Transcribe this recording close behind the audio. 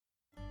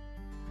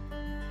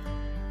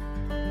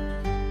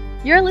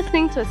You're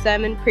listening to a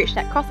sermon preached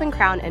at Cross and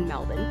Crown in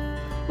Melbourne.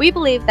 We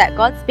believe that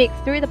God speaks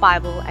through the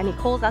Bible and He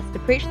calls us to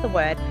preach the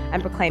Word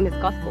and proclaim His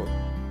gospel.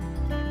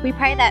 We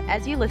pray that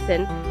as you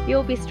listen, you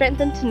will be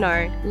strengthened to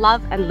know,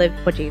 love and live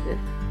for Jesus.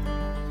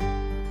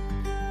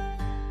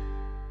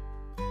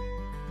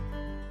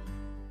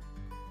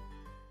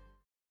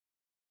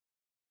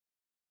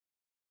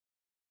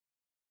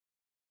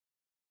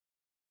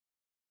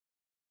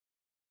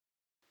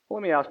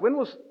 Well, let me ask, when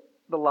was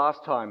the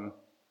last time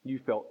you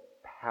felt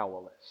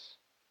powerless?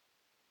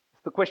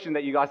 It's the question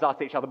that you guys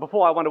asked each other.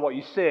 Before, I wonder what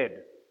you said.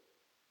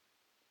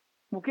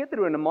 We'll get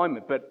there in a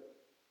moment, but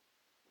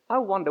I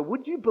wonder,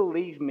 would you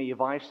believe me if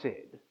I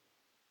said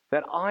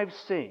that I've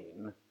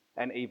seen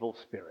an evil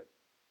spirit?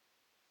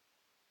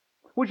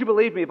 Would you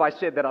believe me if I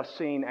said that I've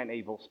seen an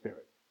evil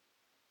spirit?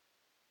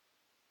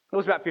 It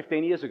was about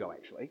 15 years ago,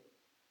 actually.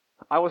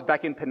 I was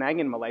back in Penang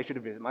in Malaysia to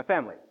visit my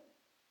family.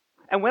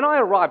 And when I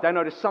arrived, I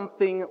noticed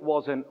something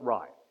wasn't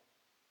right.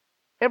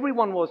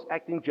 Everyone was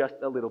acting just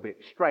a little bit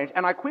strange,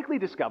 and I quickly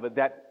discovered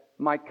that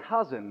my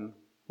cousin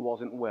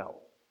wasn't well.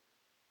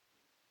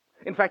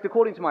 In fact,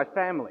 according to my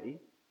family,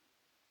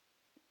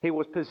 he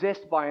was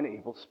possessed by an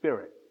evil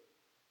spirit.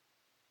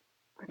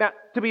 Now,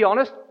 to be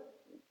honest,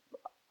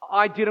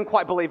 I didn't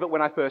quite believe it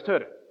when I first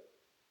heard it.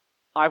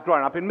 I've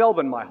grown up in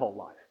Melbourne my whole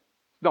life.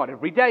 It's not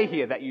every day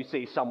here that you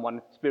see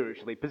someone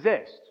spiritually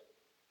possessed.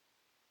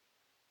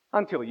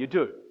 Until you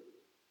do.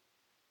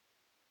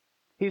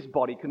 His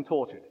body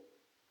contorted.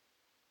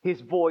 His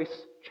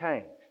voice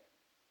changed.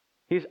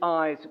 His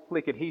eyes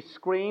flickered. He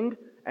screamed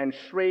and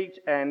shrieked,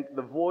 and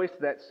the voice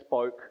that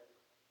spoke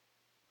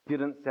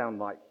didn't sound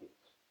like his.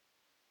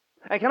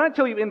 And can I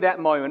tell you, in that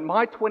moment,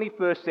 my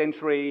 21st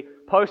century,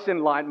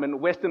 post-Enlightenment,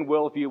 Western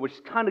worldview was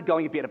kind of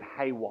going a bit of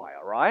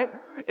haywire, right?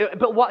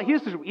 But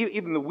here's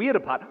even the weirder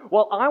part.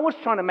 While I was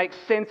trying to make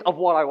sense of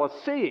what I was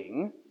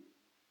seeing,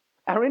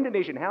 our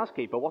Indonesian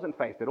housekeeper wasn't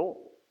fazed at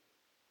all.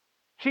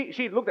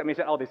 She looked at me and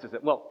said, this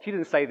isn't, well, she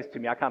didn't say this to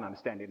me, I can't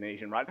understand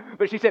Indonesian, right?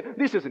 But she said,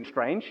 this isn't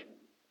strange.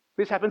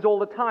 This happens all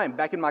the time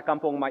back in my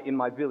kampong, in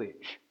my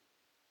village.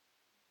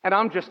 And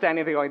I'm just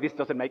standing there going, this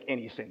doesn't make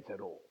any sense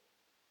at all.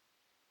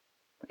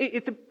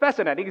 It's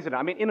fascinating, isn't it?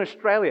 I mean, in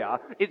Australia,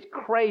 it's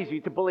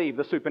crazy to believe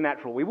the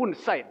supernatural. We wouldn't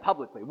say it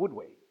publicly, would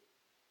we?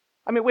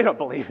 I mean, we don't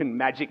believe in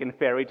magic and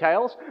fairy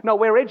tales. No,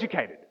 we're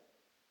educated.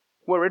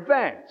 We're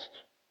advanced.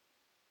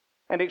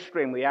 And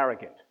extremely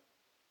arrogant.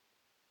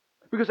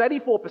 Because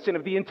 84%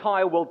 of the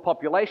entire world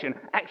population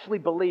actually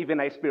believe in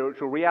a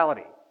spiritual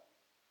reality.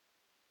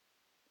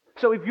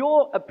 So if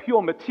you're a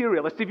pure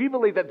materialist, if you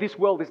believe that this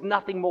world is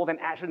nothing more than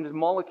atoms and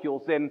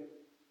molecules, then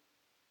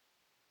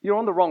you're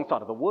on the wrong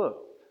side of the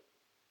world.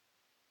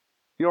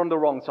 You're on the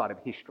wrong side of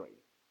history.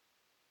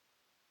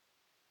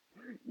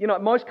 You know,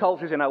 most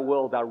cultures in our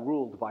world are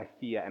ruled by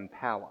fear and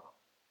power.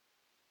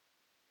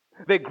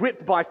 They're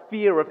gripped by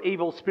fear of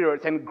evil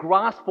spirits and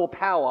grasp for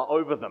power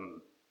over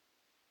them.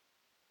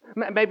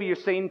 Maybe you've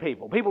seen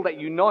people that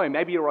you know,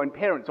 maybe your own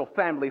parents or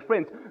family,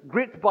 friends,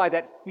 gripped by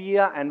that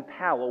fear and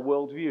power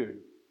worldview.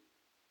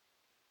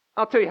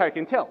 I'll tell you how you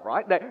can tell,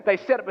 right? They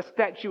set up a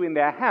statue in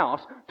their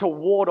house to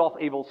ward off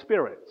evil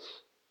spirits.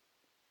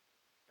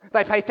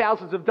 They pay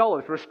thousands of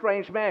dollars for a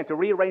strange man to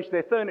rearrange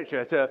their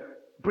furniture to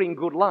bring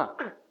good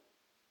luck.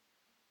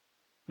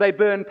 They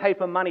burn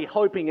paper money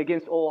hoping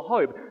against all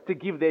hope to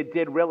give their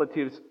dead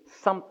relatives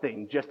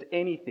something, just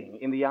anything,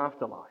 in the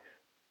afterlife.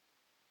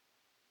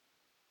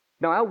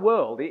 Now, our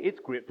world, it's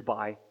gripped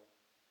by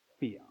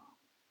fear.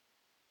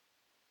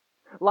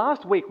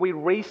 Last week, we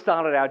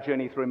restarted our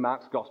journey through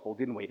Mark's Gospel,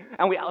 didn't we?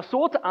 And we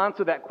sought to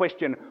answer that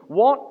question,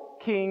 what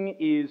king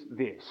is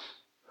this?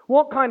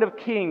 What kind of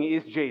king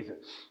is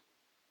Jesus?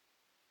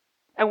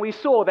 And we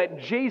saw that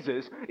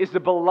Jesus is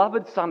the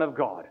beloved Son of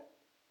God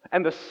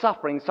and the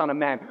suffering Son of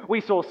Man.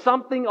 We saw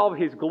something of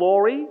His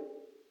glory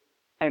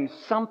and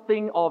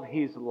something of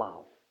His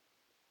love.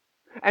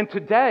 And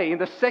today, in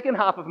the second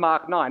half of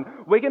Mark 9,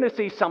 we're going to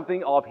see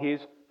something of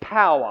His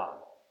power.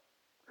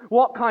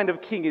 What kind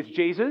of king is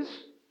Jesus?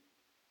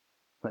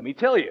 Let me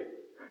tell you.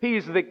 He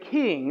is the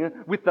king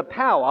with the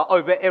power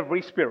over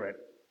every spirit.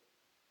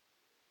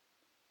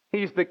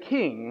 He is the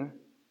king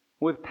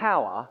with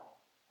power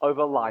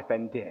over life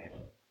and death.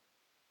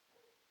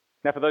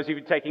 Now, for those of you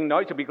taking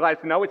notes, you'll be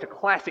glad to know it's a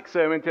classic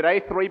sermon today.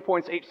 3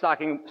 points each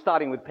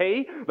starting with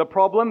P. The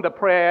problem, the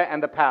prayer,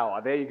 and the power.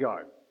 There you go.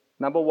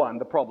 Number 1,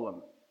 the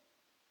problem.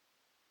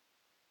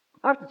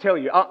 I have to tell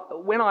you,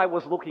 when I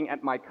was looking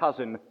at my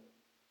cousin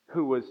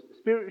who was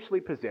spiritually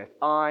possessed,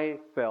 I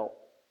felt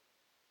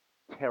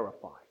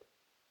terrified.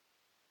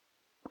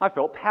 I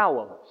felt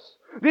powerless.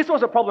 This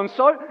was a problem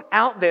so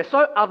out there,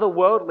 so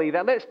otherworldly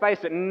that, let's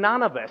face it,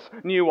 none of us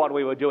knew what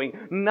we were doing.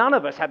 None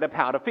of us had the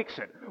power to fix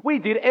it. We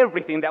did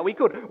everything that we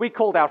could. We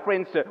called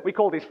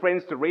his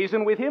friends to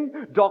reason with him,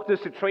 doctors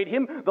to treat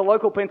him, the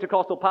local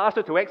Pentecostal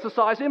pastor to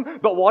exorcise him,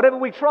 but whatever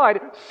we tried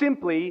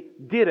simply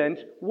didn't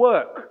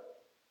work.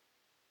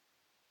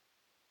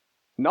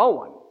 No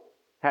one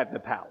had the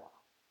power.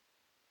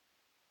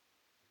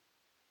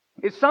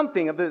 It's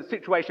something of the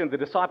situation of the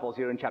disciples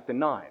here in chapter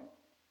 9.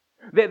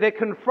 They're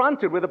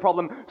confronted with a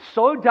problem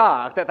so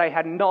dark that they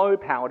had no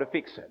power to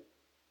fix it.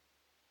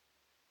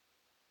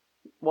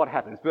 What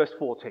happens? Verse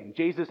 14.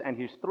 Jesus and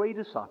his 3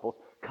 disciples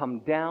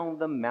come down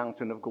the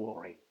mountain of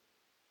glory.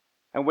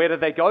 And where do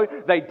they go?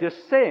 They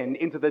descend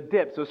into the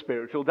depths of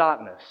spiritual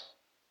darkness.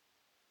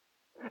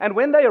 And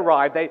when they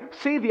arrive, they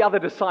see the other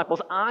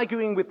disciples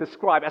arguing with the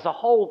scribe as a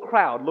whole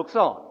crowd looks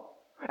on.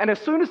 And as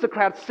soon as the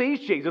crowd sees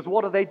Jesus,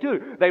 what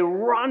do? They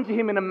run to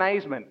him in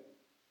amazement,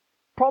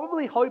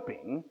 probably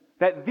hoping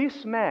that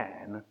this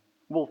man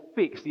will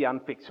fix the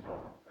unfixable,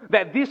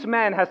 that this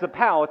man has the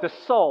power to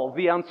solve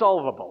the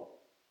unsolvable.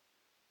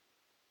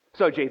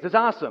 So Jesus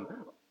asks them,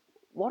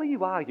 "What are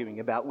you arguing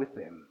about with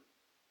them?"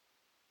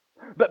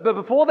 But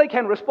before they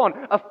can respond,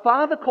 a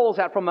father calls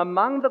out from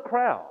among the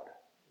crowd,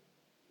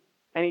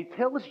 and he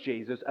tells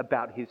Jesus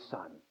about his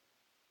son.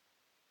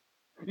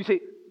 You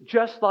see,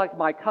 just like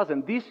my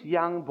cousin, this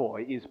young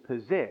boy is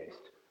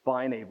possessed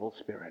by an evil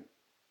spirit.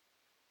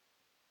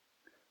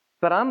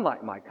 But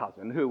unlike my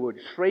cousin, who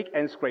would shriek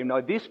and scream, no,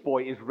 this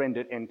boy is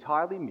rendered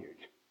entirely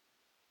mute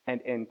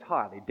and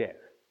entirely deaf.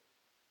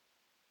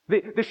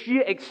 The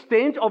sheer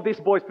extent of this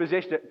boy's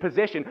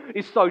possession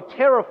is so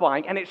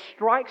terrifying, and it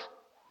strikes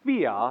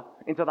fear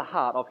into the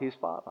heart of his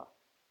father.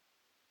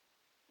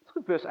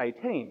 Look at verse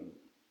 18.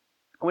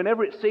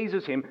 Whenever it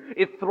seizes him,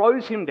 it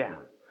throws him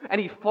down,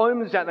 and he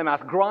foams at the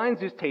mouth,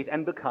 grinds his teeth,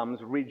 and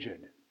becomes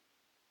rigid.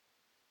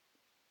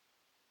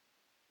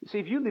 You see,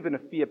 if you live in a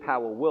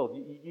fear-power world,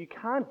 you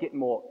can't get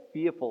more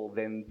fearful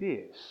than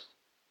this.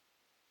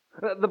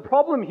 The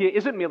problem here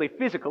isn't merely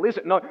physical, is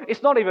it? No,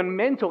 it's not even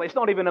mental, it's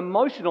not even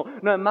emotional.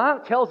 No,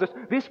 Mark tells us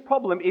this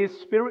problem is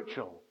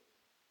spiritual.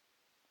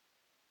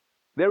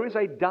 There is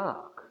a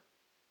dark,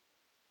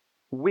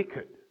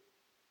 wicked,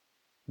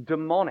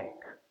 demonic,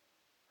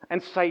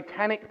 and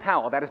satanic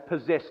power that has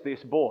possessed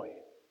this boy.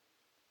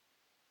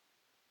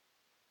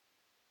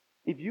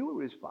 If you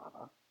were his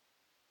father,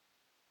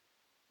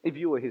 if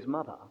you were his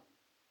mother,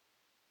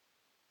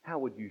 how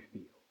would you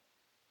feel?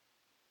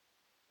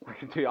 I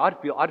can tell you,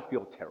 I'd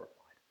feel terrified.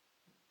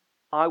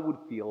 I would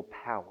feel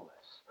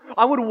powerless.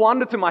 I would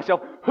wonder to myself,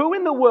 who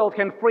in the world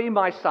can free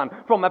my son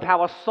from a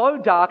power so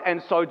dark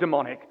and so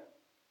demonic?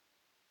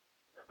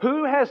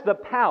 Who has the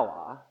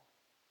power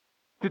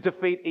to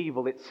defeat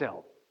evil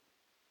itself?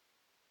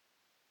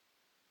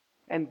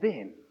 And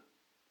then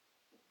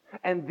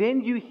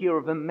you hear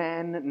of a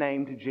man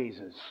named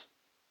Jesus.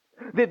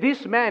 That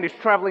this man is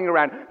traveling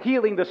around,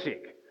 healing the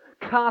sick,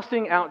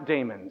 casting out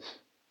demons,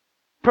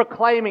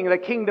 proclaiming the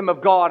kingdom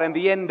of God and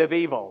the end of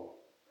evil.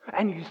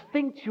 And you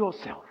think to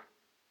yourself,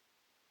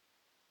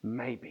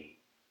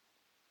 maybe,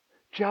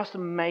 just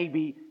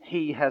maybe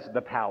he has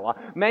the power.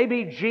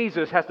 Maybe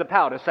Jesus has the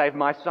power to save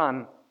my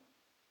son.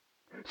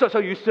 So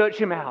you search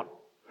him out.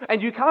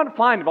 And you can't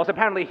find him, because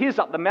apparently he's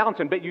up the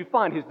mountain, but you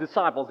find his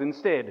disciples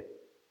instead.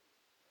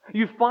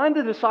 You find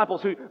the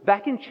disciples who,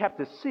 back in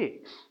chapter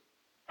 6,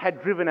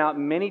 had driven out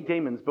many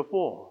demons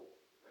before.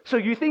 So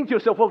you think to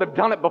yourself, well, they've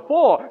done it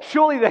before.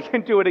 Surely they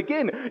can do it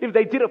again. If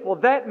they did it for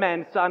that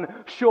man's son,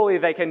 surely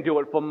they can do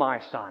it for my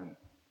son.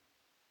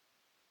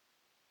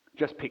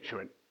 Just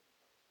picture it.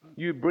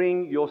 You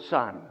bring your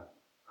son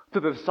to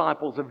the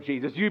disciples of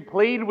Jesus. You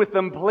plead with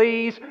them,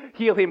 please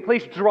heal him,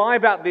 please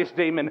drive out this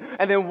demon.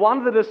 And then one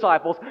of the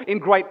disciples, in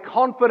great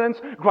confidence,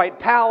 great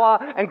power,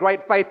 and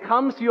great faith,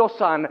 comes to your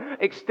son,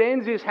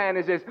 extends his hand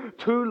and says,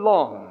 "Too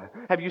long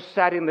have you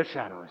sat in the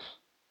shadows.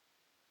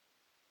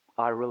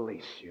 I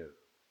release you."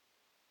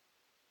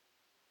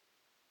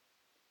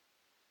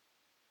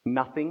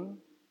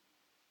 Nothing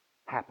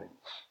happens.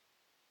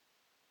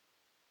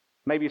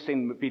 Maybe you've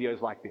seen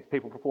videos like this,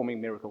 people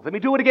performing miracles. Let me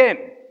do it again.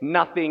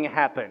 Nothing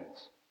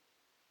happens.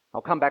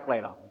 I'll come back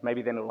later.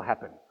 Maybe then it'll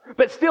happen.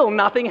 But still,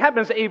 nothing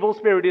happens. The evil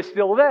spirit is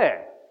still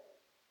there.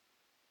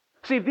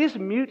 See, if this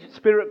mute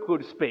spirit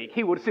could speak,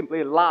 he would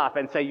simply laugh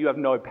and say, "You have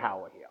no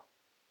power here."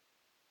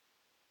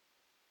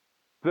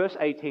 Verse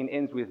 18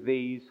 ends with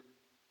these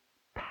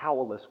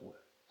powerless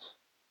words.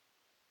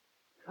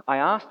 "I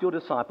asked your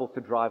disciples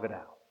to drive it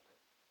out,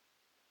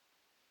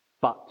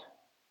 but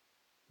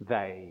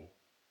they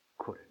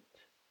couldn't."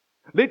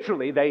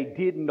 Literally, they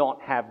did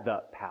not have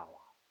the power.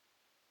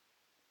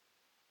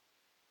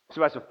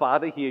 So as a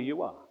father, here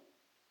you are.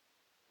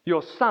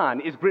 Your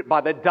son is gripped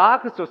by the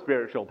darkest of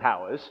spiritual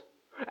powers,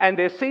 and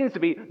there seems to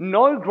be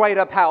no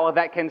greater power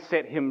that can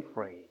set him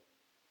free.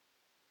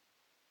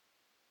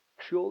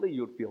 Surely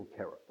you'd feel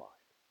terrified.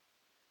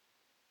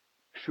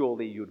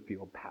 Surely you'd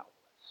feel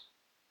powerless.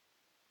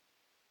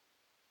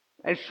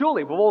 And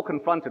surely we've all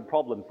confronted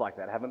problems like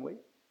that, haven't we?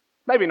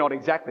 Maybe not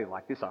exactly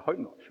like this, I hope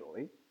not,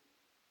 surely.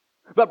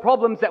 But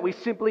problems that we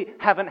simply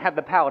haven't had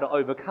the power to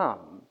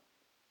overcome.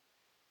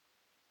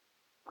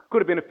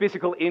 Could have been a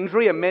physical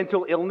injury, a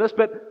mental illness,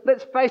 but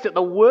let's face it,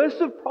 the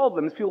worst of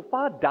problems feel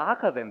far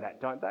darker than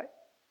that, don't they?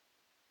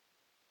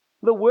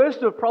 The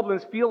worst of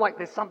problems feel like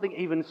there's something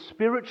even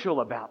spiritual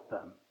about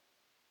them.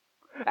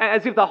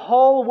 As if the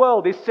whole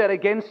world is set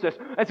against us,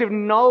 as if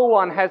no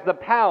one has the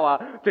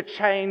power to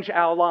change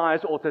our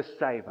lives or to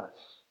save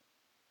us.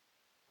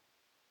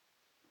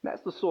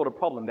 That's the sort of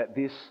problem that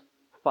this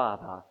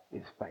father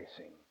is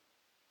facing.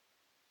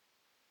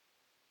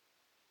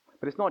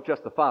 But it's not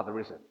just the father,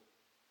 is it?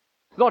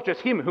 It's not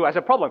just him who has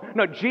a problem.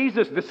 No,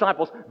 Jesus'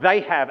 disciples,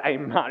 they have a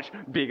much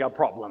bigger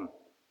problem.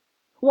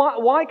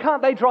 Why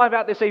can't they drive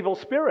out this evil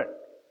spirit?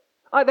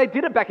 They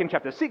did it back in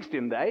chapter 6,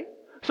 didn't they?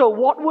 So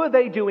what were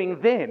they doing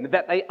then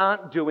that they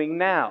aren't doing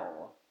now?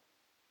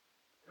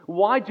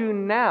 Why do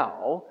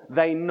now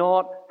they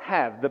not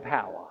have the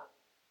power?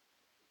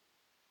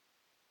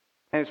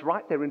 And it's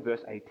right there in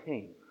verse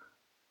 18.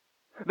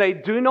 They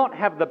do not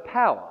have the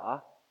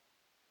power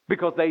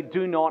because they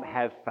do not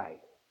have faith.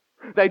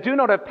 They do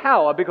not have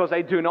power because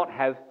they do not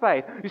have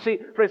faith. You see,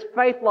 friends,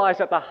 faith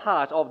lies at the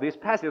heart of this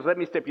passage. Let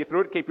me step you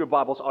through it. Keep your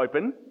Bibles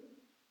open.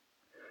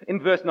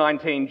 In verse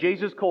 19,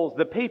 Jesus calls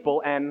the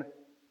people an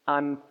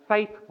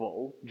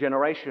unfaithful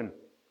generation.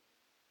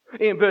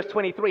 In verse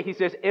 23, he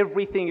says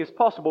everything is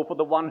possible for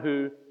the one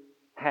who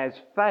has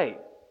faith.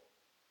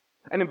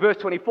 And in verse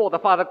 24, the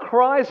Father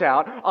cries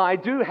out, I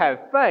do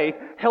have faith,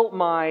 help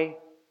my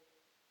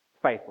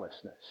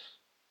faithlessness.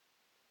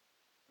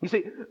 You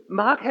see,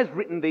 Mark has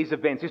written these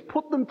events, he's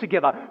put them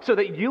together so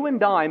that you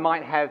and I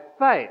might have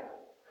faith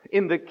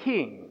in the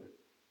King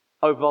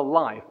over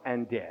life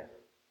and death.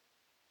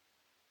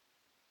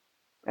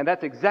 And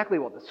that's exactly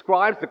what the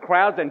scribes, the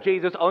crowds, and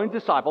Jesus' own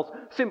disciples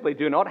simply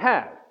do not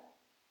have.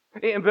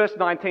 In verse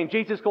 19,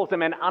 Jesus calls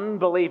them an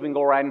unbelieving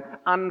or an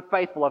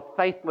unfaithful, a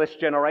faithless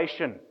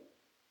generation.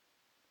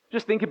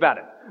 Just think about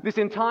it. This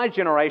entire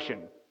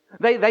generation,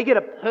 they get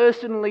to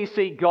personally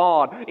see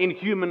God in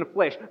human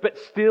flesh, but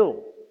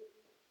still,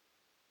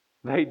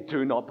 they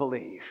do not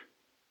believe.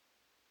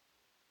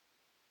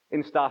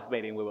 In staff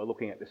meeting, we were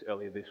looking at this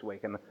earlier this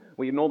week, and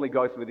we normally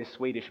go through this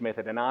Swedish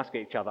method and ask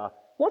each other,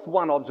 what's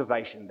one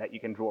observation that you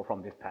can draw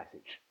from this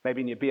passage?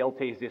 Maybe in your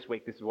BLTs this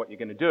week, this is what you're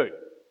going to do.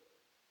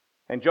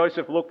 And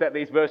Joseph looked at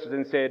these verses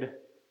and said,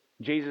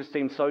 Jesus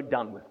seems so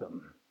done with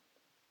them.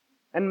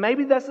 And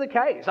maybe that's the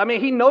case. I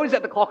mean, he knows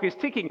that the clock is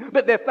ticking,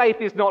 but their faith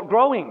is not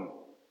growing.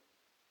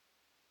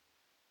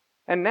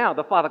 And now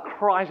the Father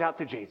cries out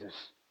to Jesus.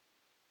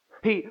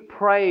 He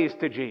prays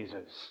to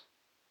Jesus.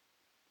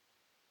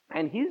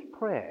 And his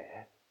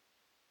prayer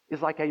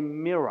is like a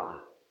mirror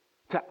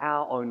to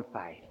our own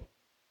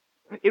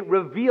faith. It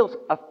reveals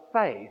a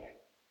faith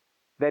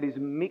that is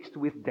mixed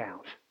with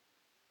doubt.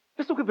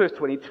 Just look at verse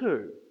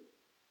 22.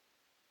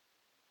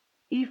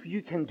 If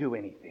you can do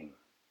anything,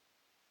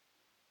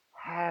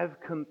 have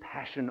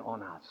compassion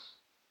on us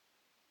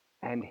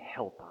and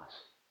help us.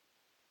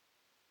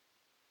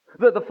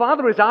 The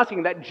Father is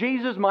asking that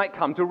Jesus might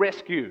come to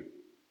rescue.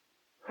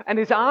 And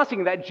is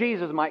asking that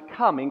Jesus might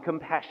come in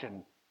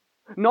compassion.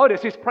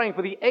 Notice he's praying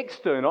for the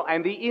external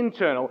and the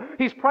internal.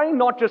 He's praying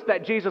not just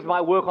that Jesus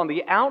might work on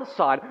the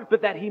outside,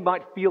 but that he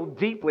might feel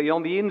deeply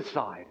on the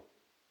inside.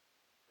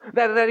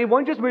 That he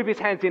won't just move his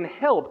hands in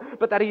help,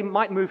 but that he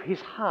might move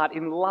his heart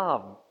in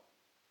love.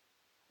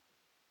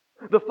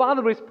 The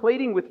Father is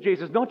pleading with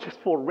Jesus not just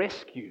for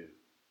rescue.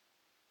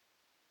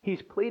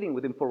 He's pleading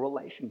with him for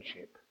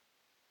relationship.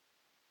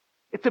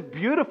 It's a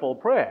beautiful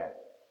prayer.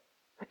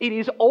 It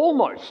is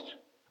almost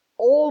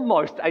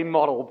a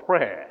model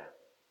prayer.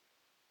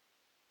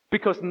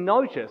 Because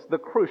notice the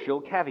crucial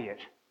caveat.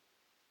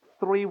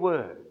 3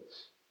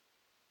 words.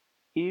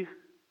 If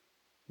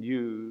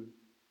you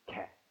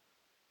can.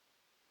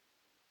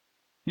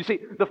 You see,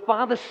 the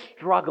Father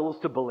struggles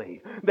to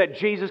believe that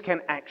Jesus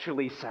can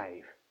actually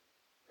save.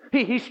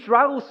 He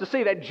struggles to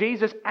see that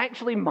Jesus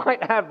actually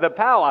might have the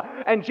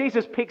power. And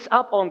Jesus picks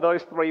up on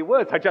those 3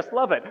 words. I just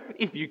love it.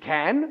 If you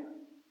can.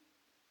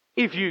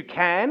 If you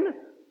can.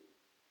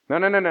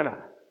 No.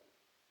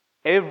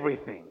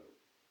 Everything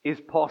is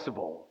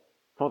possible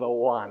for the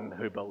one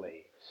who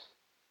believes.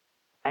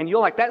 And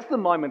you're like, that's the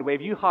moment where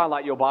if you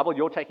highlight your Bible,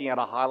 you're taking out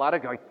a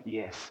highlighter going,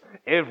 yes,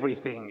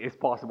 everything is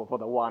possible for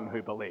the one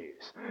who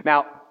believes.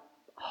 Now,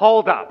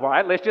 hold up,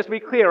 right? Let's just be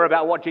clear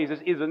about what Jesus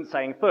isn't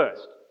saying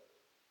first.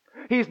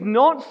 He's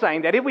not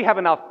saying that if we have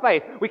enough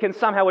faith, we can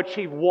somehow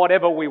achieve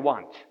whatever we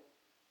want.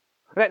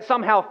 That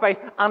somehow faith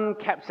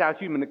uncaps our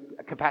human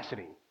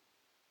capacity.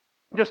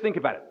 Just think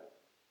about it.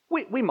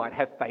 We might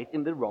have faith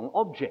in the wrong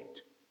object.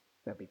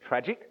 That'd be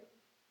tragic.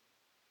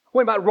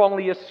 We might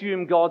wrongly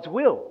assume God's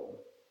will.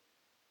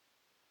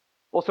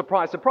 Or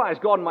surprise, surprise,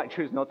 God might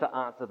choose not to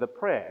answer the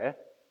prayer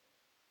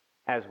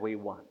as we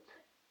want.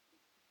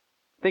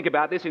 Think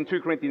about this in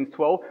 2 Corinthians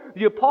 12.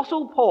 The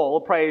Apostle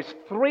Paul prays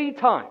 3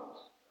 times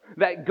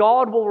that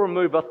God will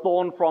remove a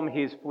thorn from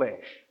his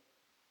flesh.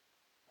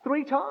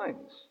 3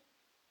 times.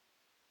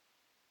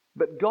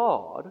 But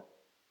God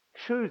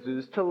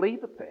chooses to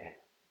leave it there.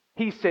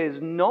 He says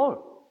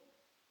no,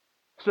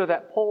 so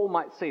that Paul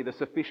might see the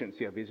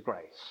sufficiency of his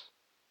grace.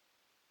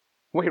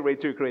 We read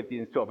 2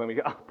 Corinthians 12 and we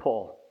go,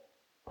 oh,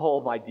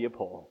 Paul, my dear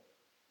Paul,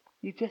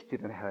 you just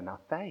didn't have enough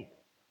faith.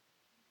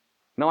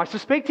 Now, I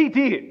suspect he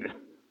did.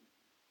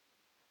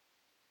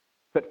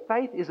 But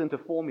faith isn't a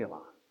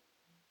formula.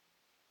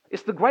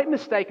 It's the great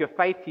mistake of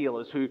faith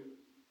healers who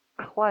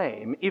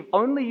claim, if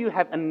only you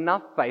have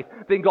enough faith,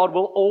 then God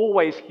will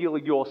always heal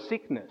your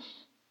sickness.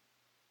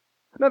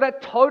 No,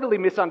 that totally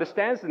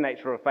misunderstands the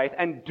nature of faith,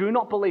 and do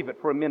not believe it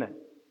for a minute.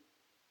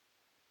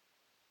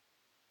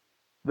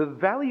 The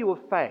value of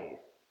faith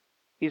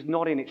is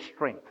not in its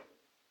strength.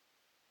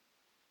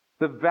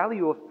 The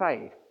value of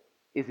faith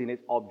is in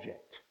its object.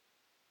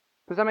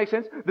 Does that make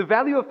sense? The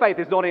value of faith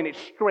is not in its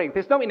strength.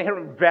 There's no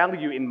inherent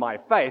value in my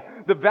faith.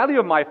 The value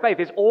of my faith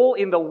is all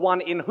in the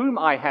one in whom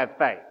I have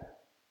faith.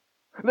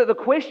 The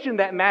question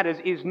that matters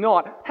is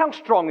not, how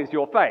strong is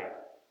your faith?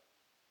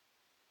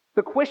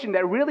 The question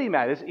that really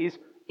matters is,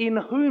 in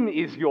whom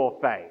is your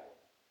faith?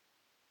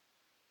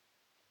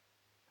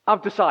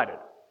 I've decided.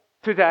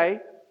 Today,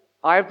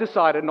 I have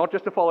decided not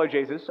just to follow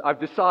Jesus, I've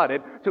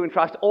decided to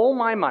entrust all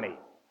my money,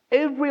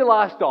 every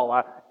last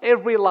dollar,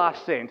 every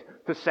last cent,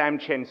 to Sam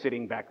Chen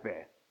sitting back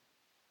there.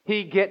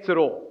 He gets it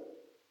all.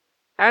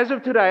 As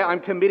of today, I'm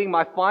committing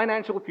my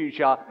financial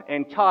future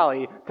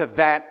entirely to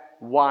that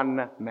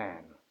one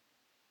man.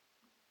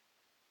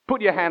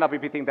 Put your hand up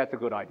if you think that's a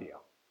good idea.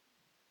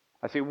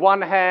 I see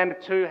 1 hand,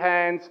 2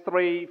 hands,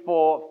 3,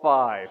 4,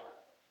 5.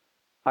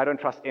 I don't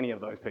trust any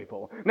of those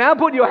people. Now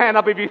put your hand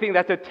up if you think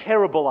that's a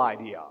terrible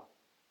idea.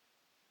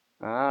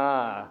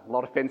 A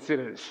lot of fence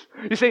sitters.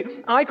 You see,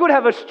 I could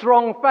have a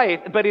strong faith,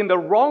 but in the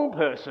wrong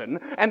person,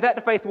 and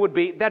that faith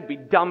that'd be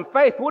dumb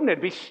faith, wouldn't it?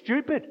 It'd be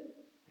stupid.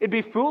 It'd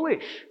be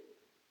foolish.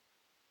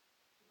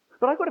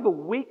 But I could have a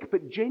weak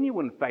but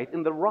genuine faith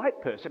in the right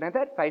person, and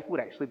that faith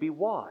would actually be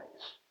wise.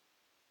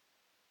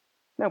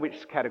 Now,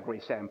 which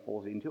category Sam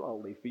falls into,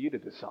 I'll leave for you to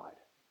decide.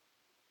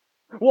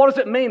 What does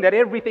it mean that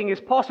everything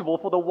is possible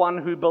for the one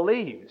who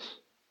believes?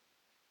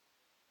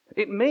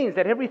 It means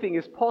that everything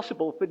is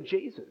possible for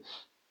Jesus.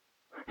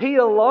 He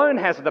alone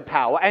has the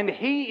power, and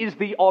He is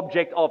the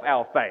object of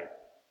our faith.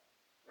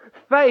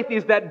 Faith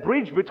is that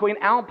bridge between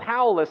our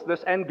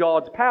powerlessness and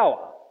God's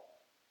power.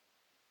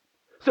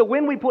 So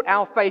when we put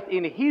our faith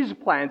in His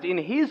plans, in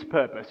His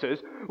purposes,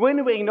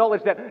 when we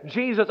acknowledge that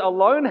Jesus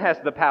alone has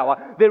the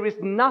power, there is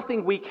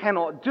nothing we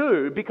cannot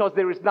do because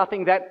there is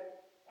nothing that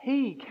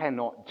He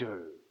cannot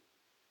do.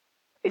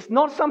 It's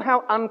not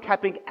somehow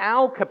uncapping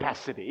our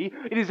capacity,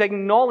 it is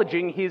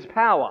acknowledging His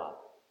power.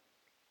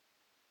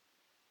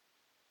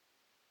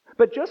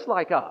 But just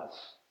like us,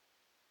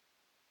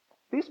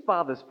 this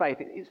father's faith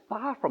is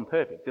far from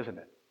perfect, isn't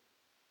it?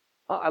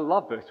 I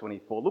love verse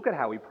 24. Look at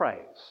how he prays.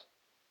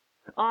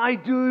 I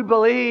do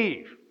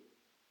believe.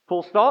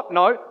 Full stop.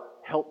 No.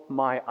 Help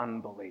my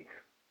unbelief.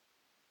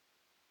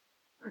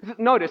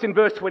 Notice in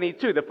verse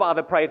 22, the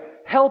father prayed,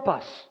 help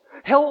us.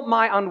 Help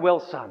my unwell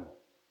son.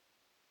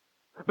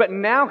 But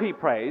now he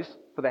prays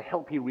for the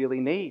help he really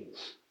needs.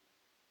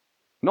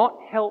 Not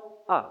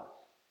help us,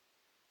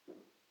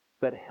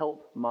 but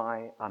help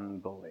my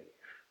unbelief.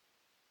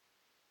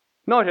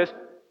 Notice,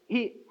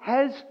 he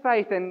has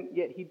faith and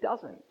yet he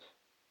doesn't.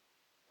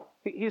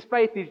 His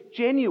faith is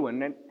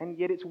genuine and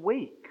yet it's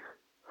weak.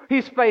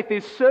 His faith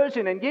is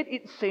certain and yet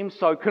it seems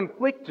so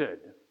conflicted.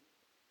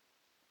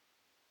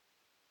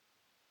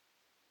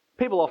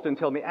 People often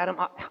tell me, Adam,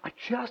 I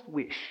just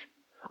wish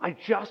I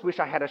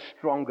had a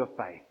stronger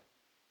faith.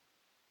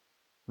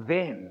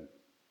 Then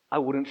I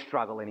wouldn't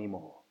struggle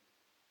anymore.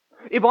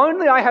 If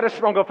only I had a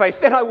stronger faith,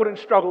 then I wouldn't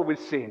struggle with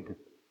sin.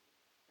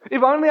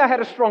 If only I had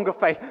a stronger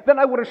faith, then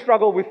I wouldn't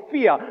struggle with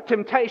fear,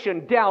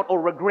 temptation, doubt, or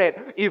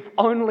regret. If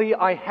only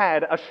I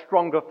had a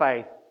stronger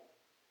faith.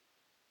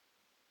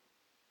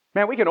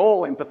 Man, we can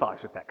all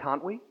empathize with that,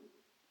 can't we?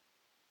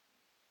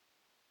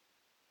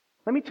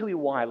 Let me tell you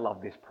why I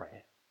love this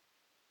prayer.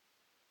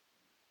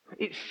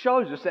 It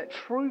shows us that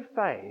true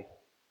faith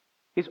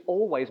is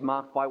always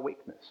marked by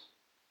weakness.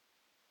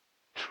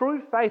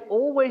 True faith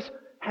always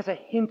has a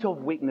hint of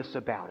weakness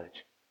about it.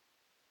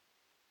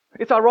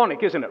 It's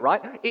ironic, isn't it,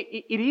 right?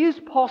 It is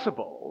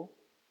possible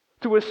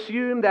to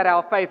assume that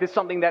our faith is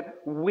something that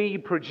we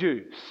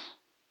produce.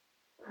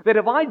 That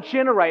if I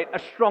generate a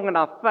strong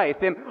enough faith,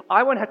 then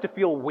I won't have to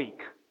feel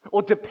weak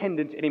or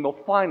dependent anymore.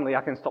 Finally,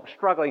 I can stop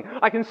struggling.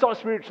 I can stop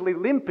spiritually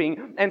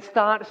limping and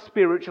start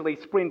spiritually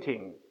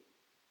sprinting.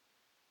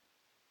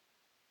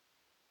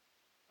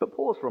 But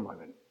pause for a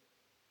moment.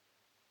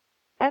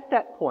 At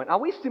that point, are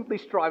we simply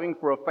striving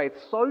for a faith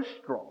so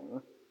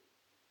strong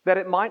that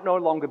it might no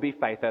longer be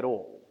faith at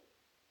all?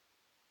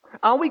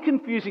 Are we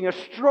confusing a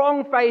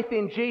strong faith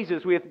in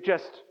Jesus with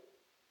just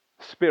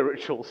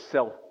spiritual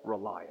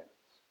self-reliance?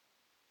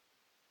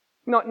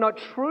 Not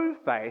true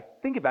faith,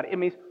 think about it, it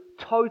means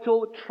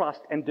total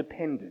trust and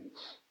dependence.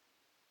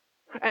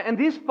 And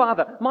this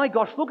father, my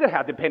gosh, look at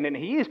how dependent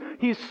he is.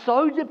 He's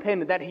so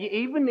dependent that he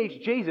even needs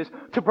Jesus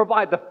to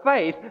provide the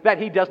faith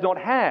that he does not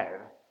have.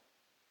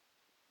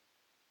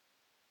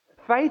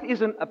 Faith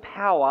isn't a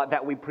power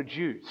that we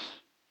produce.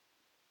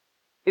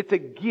 It's a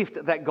gift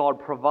that God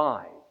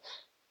provides.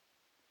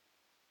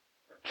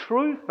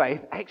 True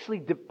faith actually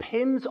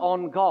depends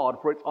on God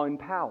for its own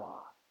power.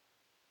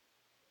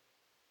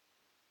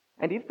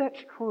 And if that's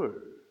true,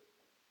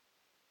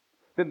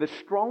 then the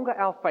stronger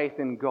our faith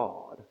in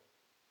God,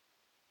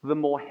 the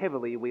more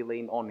heavily we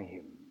lean on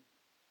Him.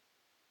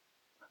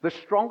 The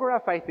stronger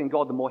our faith in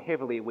God, the more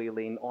heavily we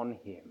lean on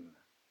Him.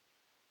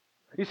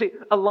 You see,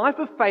 a life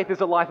of faith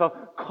is a life of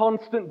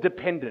constant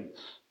dependence.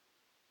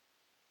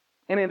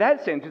 And in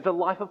that sense, it's a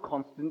life of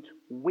constant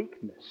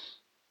weakness.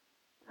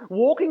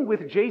 Walking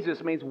with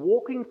Jesus means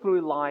walking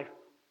through life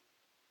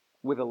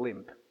with a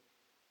limp.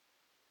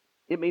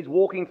 It means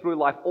walking through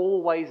life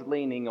always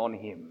leaning on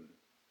Him.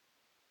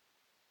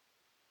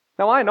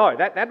 Now I know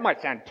that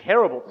might sound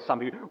terrible to some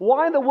of you.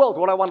 Why in the world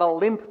would I want to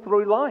limp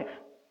through life?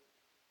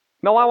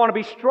 No, I want to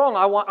be strong.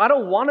 I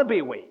don't want to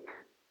be weak.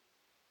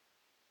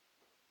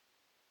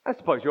 I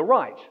suppose you're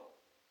right.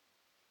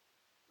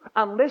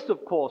 Unless,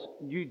 of course,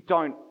 you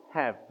don't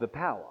have the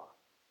power.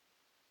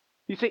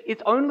 You see,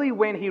 it's only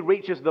when he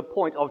reaches the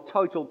point of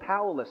total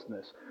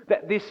powerlessness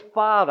that this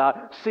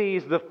father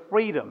sees the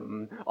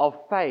freedom of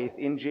faith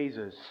in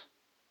Jesus.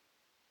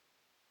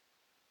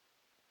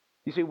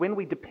 You see, when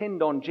we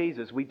depend on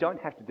Jesus, we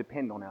don't have to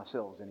depend on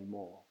ourselves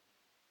anymore.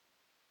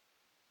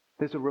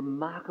 There's a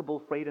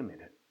remarkable freedom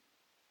in it.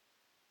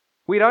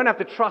 We don't have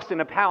to trust in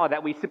a power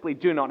that we simply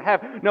do not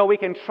have. No, we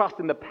can trust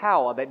in the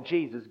power that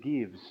Jesus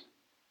gives.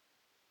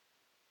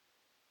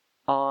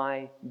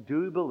 I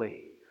do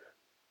believe.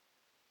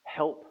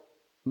 Help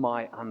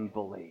my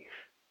unbelief.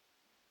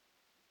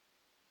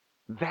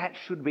 That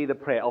should be the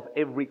prayer of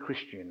every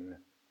Christian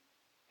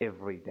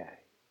every day.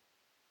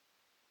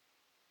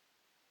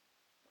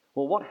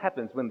 Well, what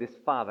happens when this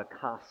father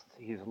casts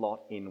his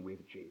lot in with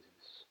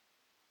Jesus?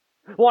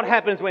 What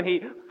happens when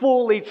he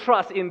fully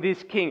trusts in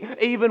this king,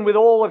 even with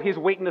all of his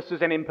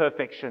weaknesses and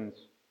imperfections?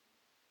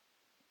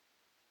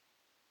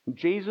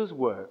 Jesus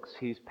works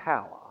his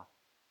power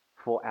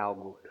for our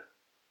good.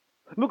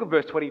 Look at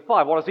verse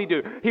 25. What does he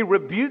do? He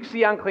rebukes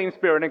the unclean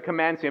spirit and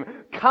commands him,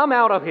 "Come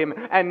out of him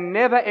and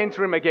never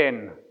enter him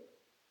again.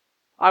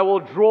 I will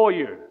draw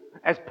you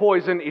as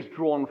poison is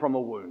drawn from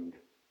a wound."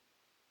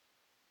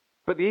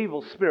 But the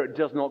evil spirit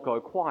does not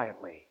go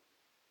quietly.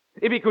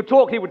 If he could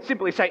talk, he would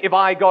simply say, "If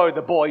I go,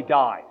 the boy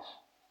dies."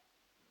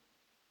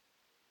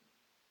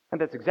 And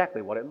that's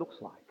exactly what it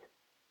looks like.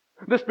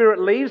 The spirit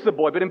leaves the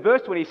boy, but in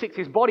verse 26,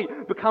 his body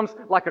becomes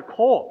like a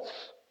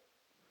corpse,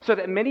 so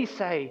that many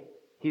say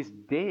he's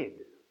dead.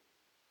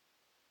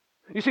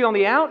 You see, on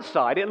the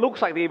outside, it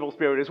looks like the evil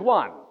spirit is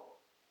won.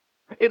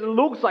 It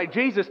looks like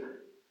Jesus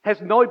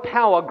has no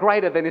power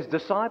greater than his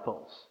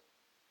disciples.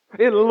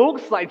 It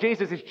looks like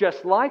Jesus is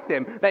just like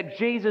them, that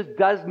Jesus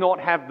does not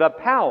have the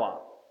power.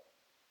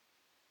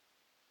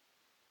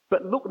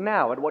 But look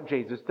now at what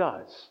Jesus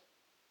does.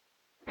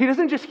 He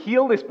doesn't just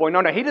heal this boy.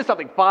 No, he does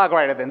something far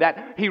greater than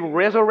that. He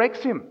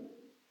resurrects him.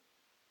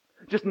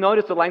 Just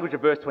notice the language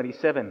of verse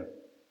 27.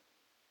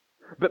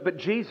 But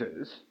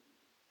Jesus,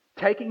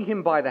 taking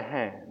him by the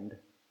hand,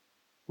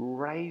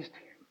 raised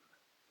him,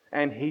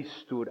 and he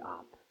stood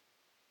up.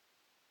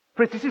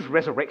 Friends, this is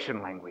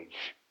resurrection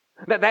language.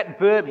 That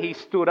verb, he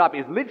stood up,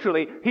 is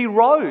literally, he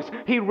rose,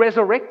 he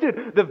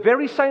resurrected. The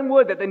very same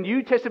word that the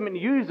New Testament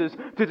uses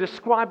to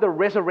describe the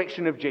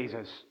resurrection of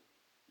Jesus.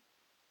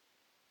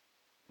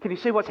 Can you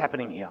see what's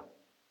happening here?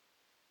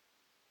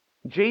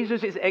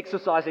 Jesus is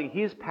exercising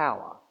his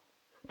power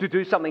to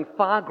do something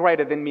far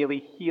greater than merely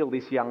heal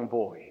this young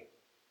boy.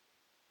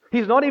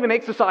 He's not even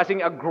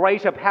exercising a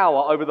greater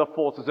power over the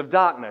forces of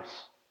darkness.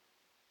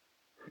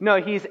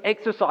 No, he's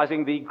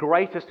exercising the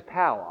greatest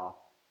power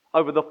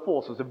over the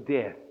forces of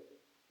death.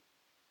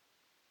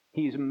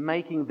 He's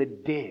making the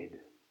dead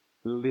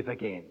live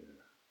again.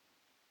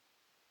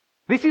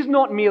 This is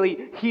not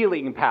merely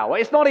healing power.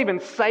 It's not even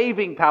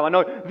saving power.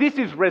 No, this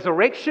is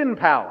resurrection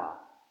power.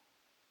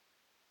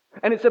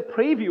 And it's a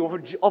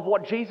preview of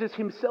what Jesus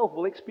himself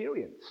will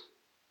experience.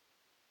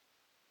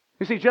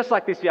 You see, just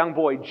like this young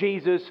boy,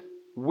 Jesus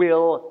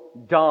will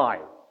die.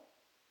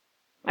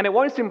 And it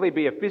won't simply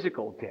be a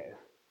physical death.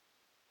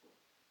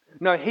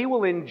 No, he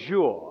will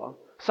endure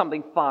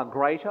something far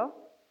greater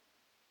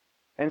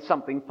and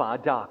something far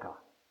darker.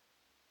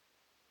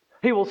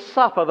 He will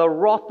suffer the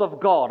wrath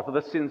of God for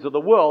the sins of the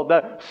world,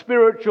 the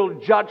spiritual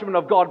judgment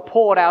of God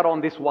poured out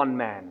on this one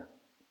man.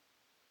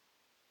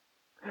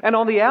 And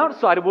on the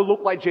outside, it will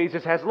look like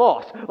Jesus has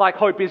lost, like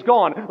hope is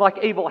gone,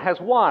 like evil has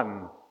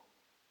won.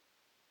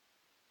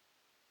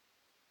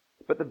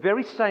 But the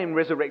very same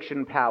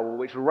resurrection power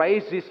which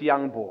raised this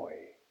young boy,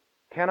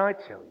 can I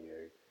tell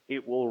you,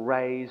 it will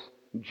raise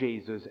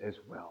Jesus as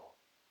well.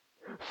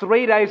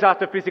 3 days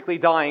after physically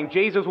dying,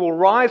 Jesus will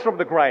rise from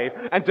the grave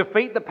and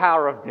defeat the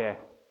power of death.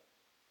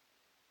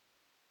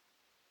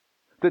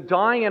 The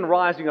dying and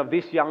rising of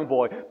this young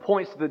boy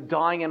points to the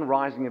dying and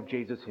rising of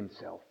Jesus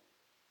himself.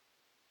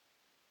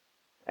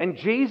 And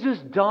Jesus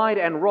died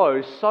and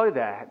rose so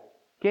that,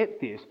 get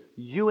this,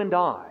 you and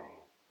I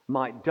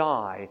might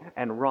die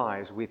and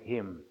rise with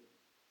him.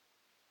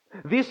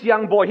 This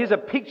young boy, here's a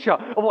picture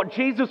of what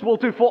Jesus will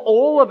do for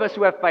all of us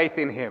who have faith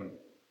in him.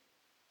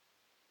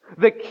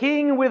 The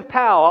King with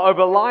power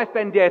over life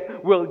and death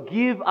will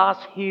give us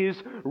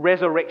his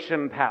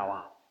resurrection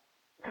power.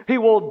 He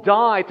will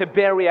die to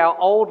bury our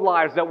old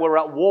lives that were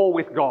at war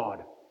with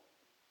God.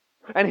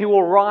 And he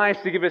will rise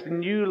to give us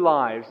new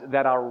lives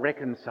that are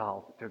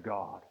reconciled to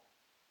God.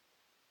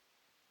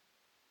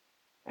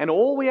 And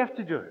all we have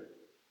to do,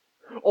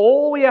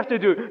 All we have to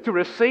do to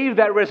receive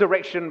that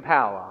resurrection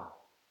power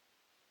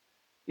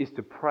is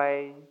to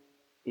pray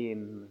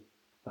in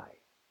faith.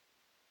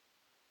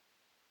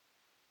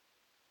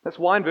 That's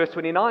why in verse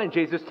 29,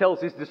 Jesus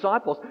tells his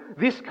disciples,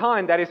 this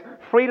kind, that is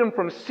freedom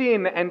from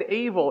sin and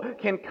evil,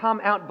 can come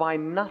out by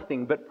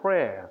nothing but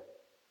prayer.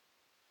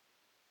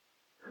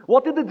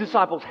 What did the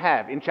disciples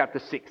have in chapter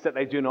 6 that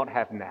they do not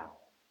have now?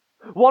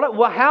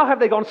 How have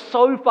they gone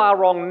so far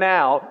wrong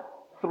now,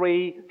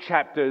 3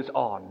 chapters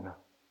on?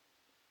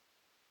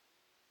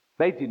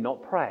 They did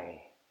not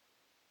pray.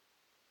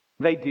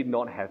 They did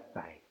not have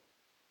faith.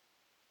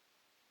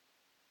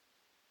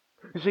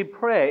 You see,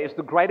 prayer is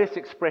the greatest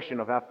expression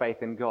of our faith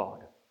in God.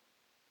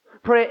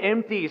 Prayer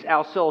empties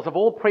ourselves of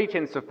all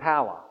pretense of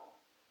power.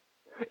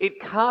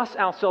 It casts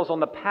ourselves on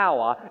the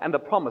power and the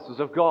promises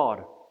of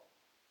God.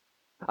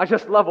 I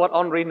just love what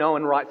Henri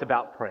Nouwen writes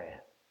about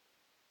prayer.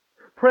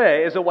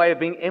 Prayer is a way of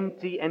being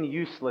empty and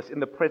useless in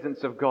the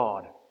presence of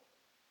God,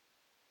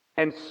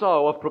 and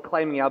so of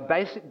proclaiming our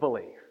basic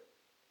belief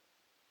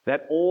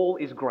that all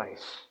is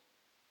grace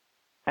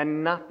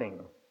and nothing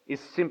is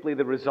simply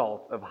the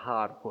result of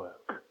hard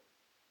work.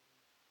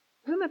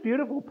 Isn't that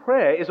beautiful?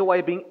 Prayer is a way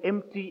of being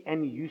empty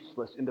and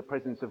useless in the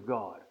presence of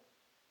God.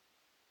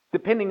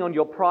 Depending on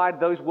your pride,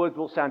 those words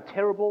will sound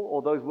terrible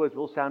or those words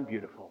will sound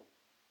beautiful.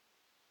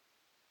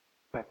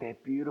 But they're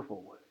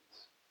beautiful words.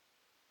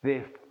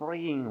 They're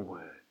freeing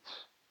words.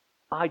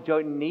 I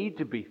don't need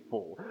to be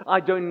full.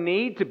 I don't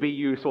need to be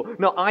useful.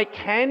 No, I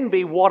can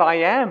be what I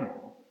am.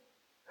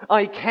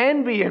 I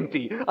can be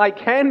empty. I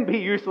can be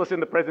useless in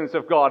the presence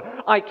of God.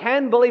 I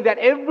can believe that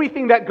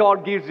everything that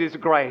God gives is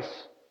grace.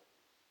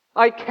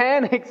 I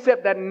can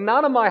accept that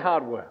none of my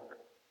hard work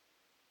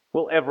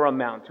will ever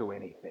amount to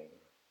anything.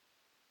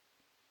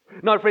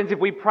 No, friends, if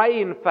we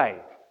pray in faith,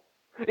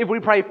 if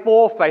we pray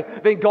for faith,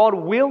 then God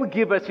will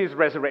give us his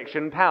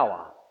resurrection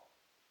power.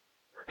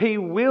 He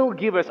will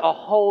give us a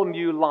whole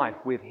new life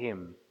with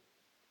him.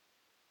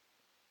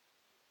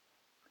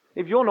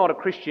 If you're not a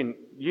Christian,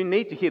 you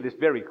need to hear this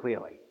very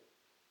clearly.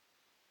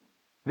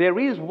 There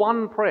is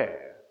one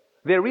prayer.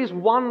 There is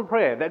one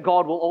prayer that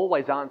God will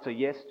always answer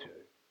yes to.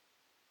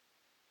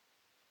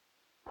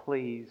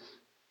 Please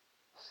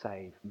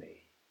save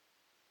me.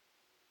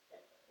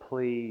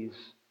 Please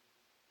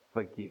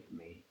forgive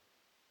me.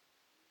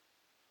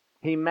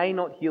 He may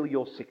not heal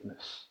your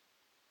sickness.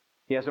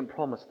 He hasn't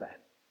promised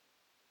that.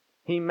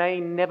 He may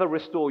never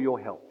restore your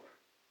health.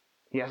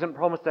 He hasn't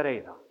promised that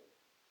either.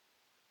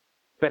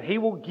 But he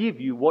will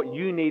give you what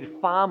you need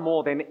far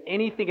more than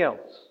anything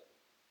else.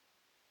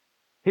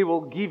 He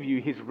will give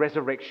you his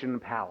resurrection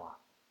power.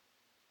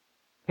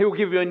 He will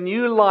give you a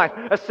new life,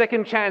 a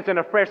second chance and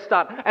a fresh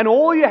start. And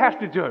all you have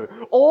to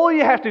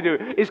do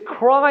is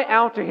cry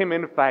out to him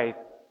in faith.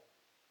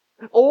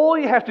 All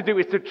you have to do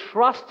is to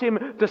trust him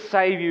to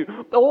save you.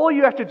 All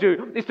you have to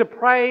do is to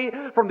pray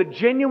from the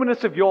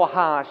genuineness of your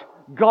heart,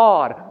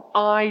 God,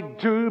 I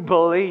do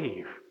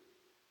believe.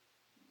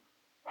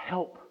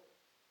 Help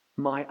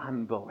my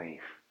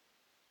unbelief.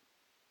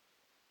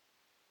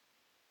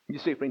 You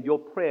see, friend, your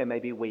prayer may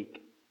be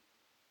weak.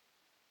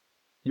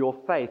 Your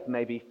faith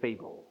may be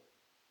feeble.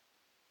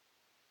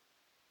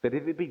 But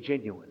if it be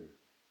genuine,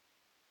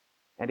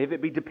 and if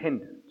it be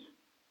dependent,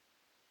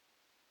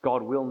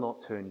 God will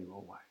not turn you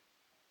away.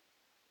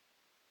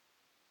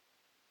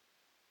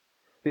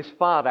 This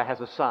father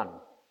has a son,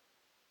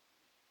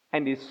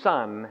 and his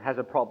son has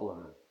a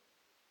problem.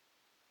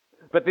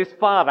 But this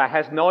father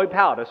has no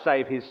power to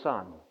save his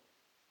son.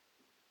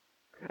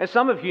 And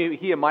some of you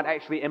here might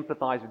actually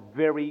empathize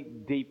very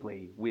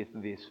deeply with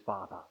this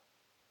father.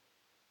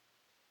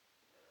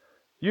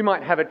 You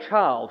might have a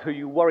child who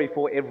you worry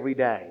for every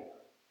day,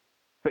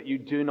 but you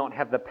do not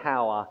have the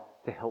power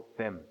to help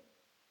them.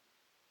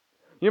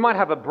 You might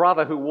have a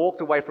brother who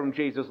walked away from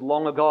Jesus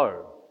long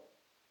ago,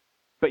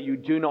 but you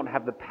do not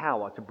have the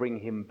power to bring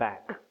him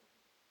back.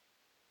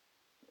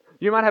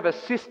 You might have a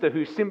sister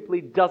who simply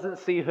doesn't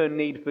see her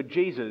need for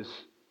Jesus,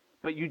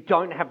 but you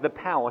don't have the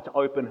power to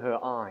open her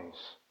eyes.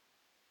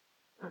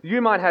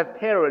 You might have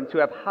parents who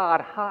have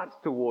hard hearts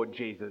toward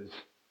Jesus,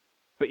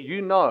 but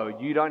you know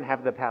you don't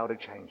have the power to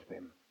change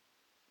them.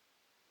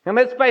 And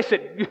let's face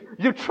it,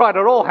 you've tried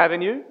it all,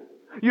 haven't you?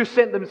 You've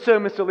sent them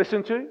sermons to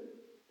listen to.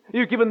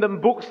 You've given them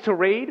books to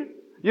read.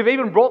 You've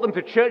even brought them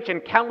to church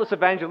and countless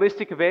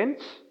evangelistic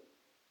events.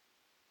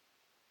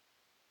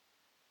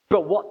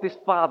 But what this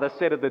father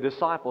said of the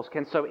disciples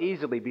can so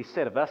easily be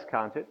said of us,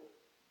 can't it?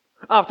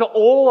 After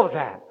all of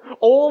that,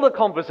 all the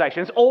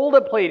conversations, all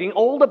the pleading,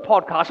 all the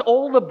podcasts,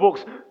 all the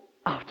books,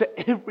 after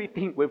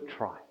everything we've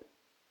tried,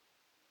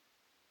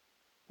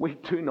 we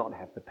do not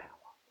have the power.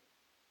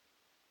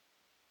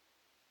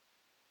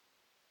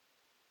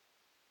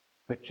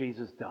 But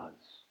Jesus does.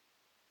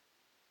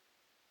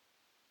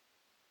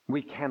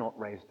 We cannot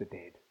raise the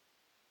dead,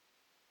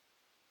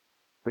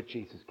 but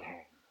Jesus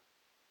can.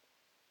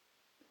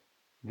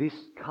 This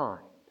kind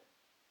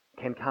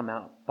can come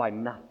out by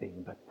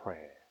nothing but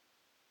prayer.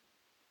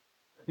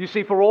 You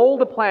see, for all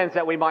the plans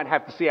that we might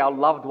have to see our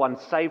loved ones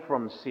saved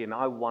from sin,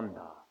 I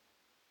wonder,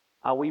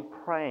 are we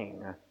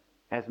praying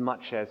as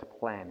much as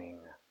planning?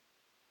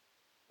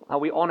 Are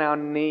we on our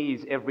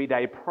knees every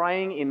day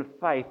praying in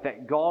faith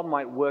that God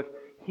might work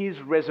His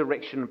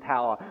resurrection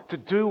power to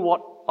do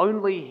what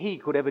only He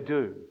could ever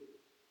do?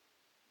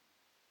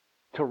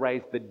 To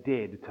raise the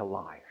dead to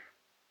life.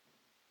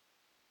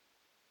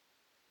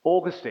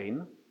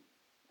 Augustine,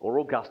 or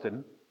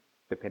Augustine,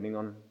 depending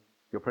on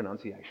your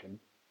pronunciation,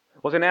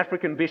 was an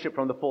African bishop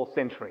from the 4th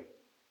century.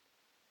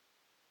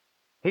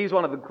 He's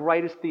one of the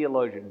greatest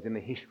theologians in the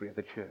history of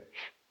the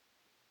church.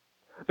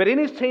 But in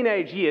his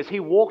teenage years, he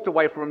walked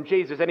away from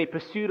Jesus and he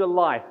pursued a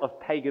life of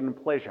pagan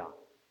pleasure.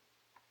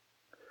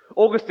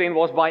 Augustine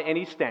was, by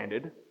any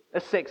standard,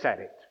 a sex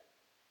addict.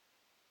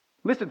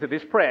 Listen to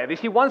this prayer.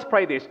 He once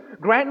prayed this: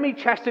 "Grant me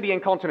chastity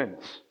and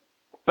continence,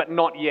 but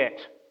not yet."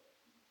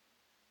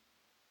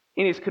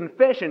 In his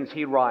Confessions,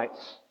 he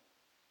writes,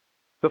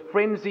 "The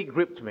frenzy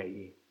gripped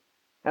me,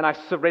 and I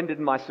surrendered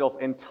myself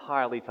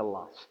entirely to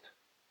lust."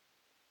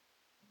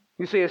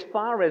 You see, as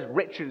far as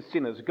wretched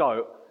sinners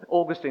go,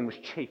 Augustine was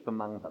chief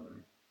among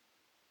them.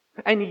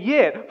 And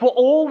yet, for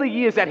all the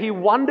years that he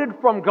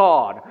wandered from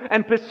God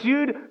and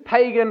pursued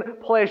pagan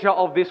pleasure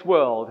of this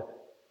world,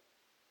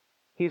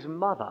 his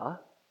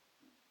mother,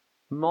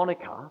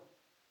 Monica,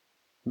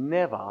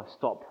 never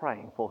stopped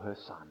praying for her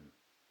son.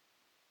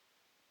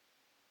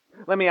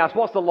 Let me ask,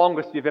 what's the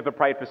longest you've ever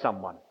prayed for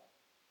someone?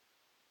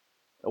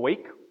 A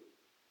week?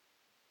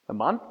 A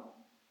month?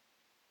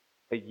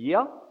 A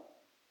year?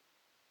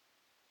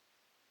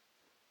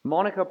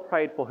 Monica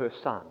prayed for her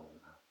son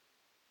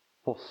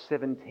for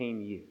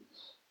 17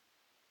 years.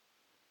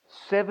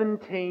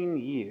 17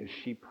 years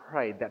she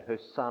prayed that her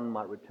son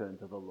might return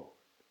to the Lord.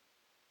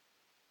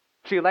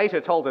 She later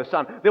told her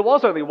son, "There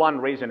was only one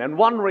reason, and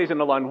one reason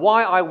alone,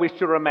 why I wish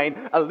to remain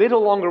a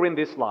little longer in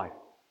this life.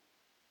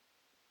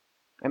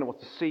 And it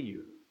was to see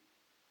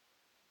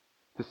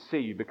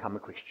you become a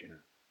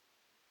Christian."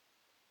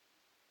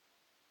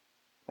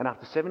 And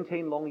after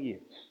 17 long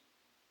years,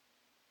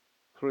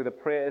 through the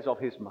prayers of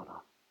his mother,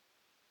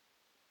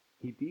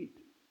 he did.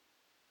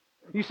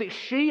 You see,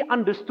 she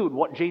understood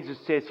what Jesus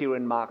says here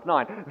in Mark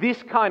 9.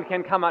 This kind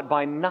can come out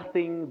by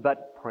nothing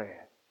but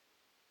prayer.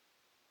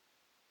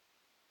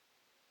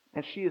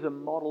 And she is a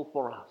model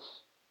for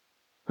us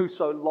who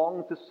so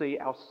long to see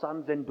our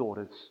sons and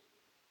daughters,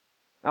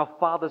 our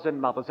fathers and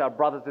mothers, our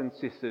brothers and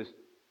sisters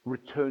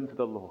return to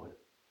the Lord,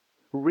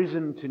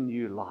 risen to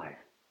new life,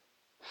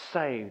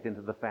 saved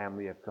into the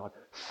family of God.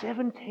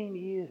 17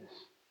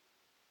 years.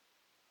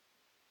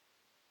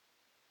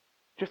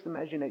 Just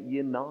imagine at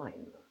year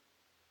 9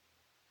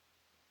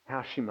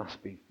 how she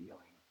must be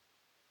feeling.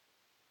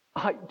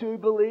 I do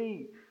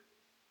believe.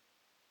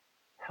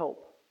 Help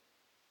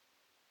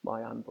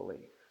my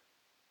unbelief.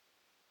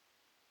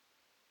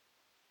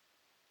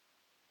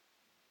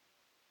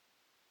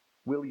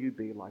 Will you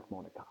be like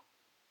Monica?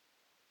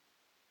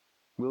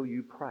 Will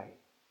you pray?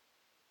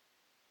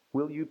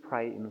 Will you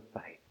pray in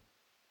faith?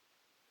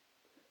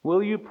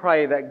 Will you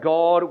pray that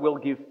God will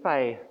give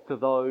faith to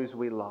those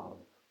we love?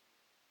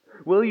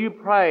 Will you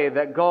pray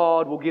that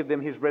God will give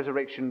them His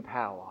resurrection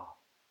power?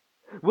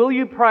 Will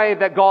you pray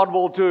that God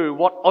will do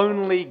what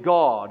only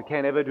God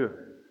can ever do?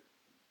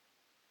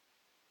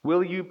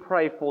 Will you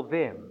pray for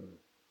them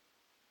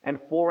and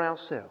for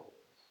ourselves?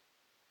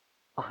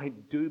 I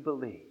do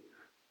believe.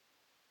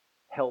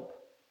 Help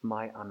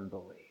my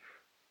unbelief.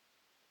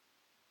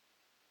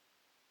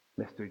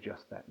 Let's do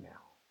just that now.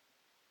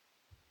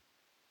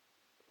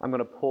 I'm going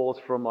to pause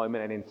for a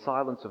moment and in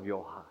silence of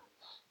your hearts.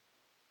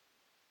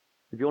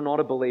 If you're not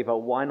a believer,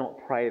 why not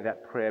pray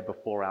that prayer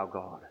before our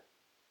God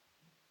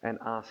and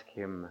ask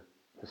Him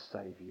to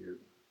save you?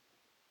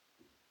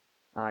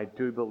 I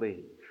do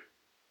believe.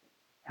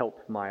 Help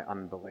my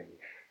unbelief.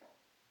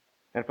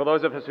 And for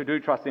those of us who do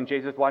trust in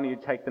Jesus, why don't you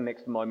take the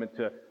next moment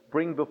to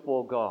bring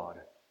before God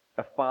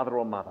a father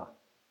or mother,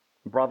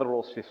 brother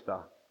or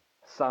sister,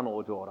 son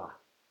or daughter,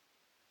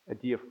 a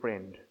dear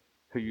friend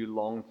who you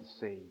long to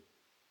see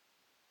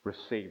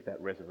receive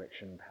that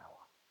resurrection power.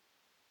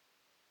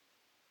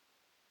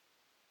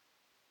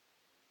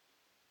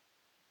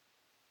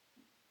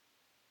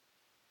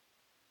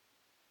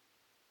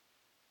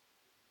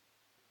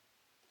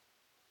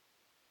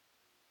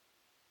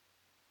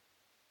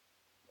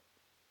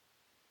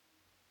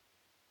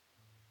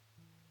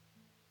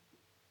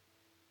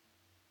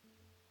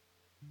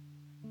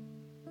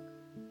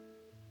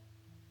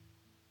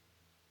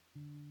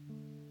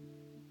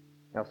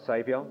 Our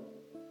Saviour,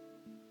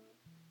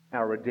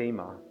 our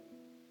Redeemer,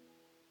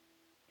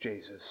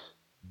 Jesus.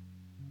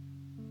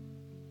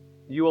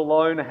 You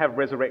alone have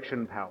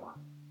resurrection power.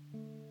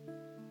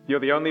 You're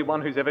the only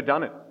one who's ever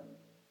done it.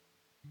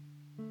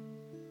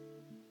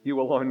 You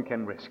alone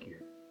can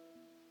rescue.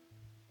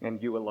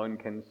 And you alone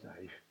can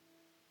save.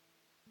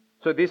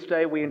 So this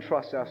day we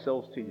entrust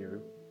ourselves to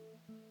you.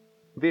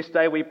 This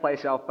day we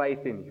place our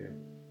faith in you.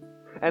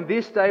 And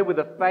this day, with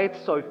a faith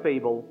so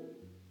feeble,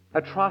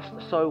 a trust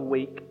so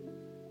weak,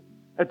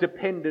 a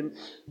dependence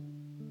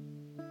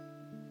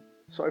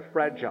so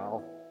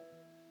fragile,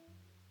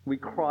 we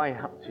cry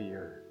out to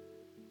you,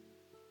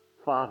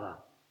 Father,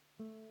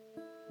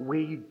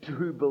 We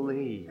do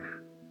believe,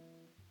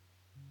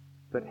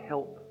 but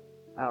help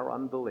our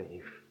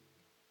unbelief.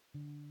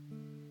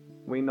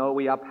 We know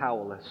we are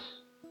powerless,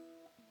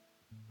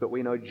 but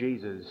we know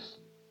Jesus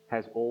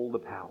has all the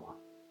power.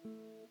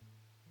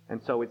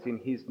 And so it's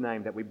in His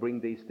name that we bring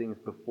these things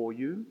before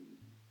you,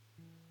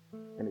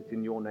 and it's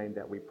in your name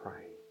that we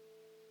pray.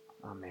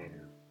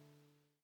 Amen.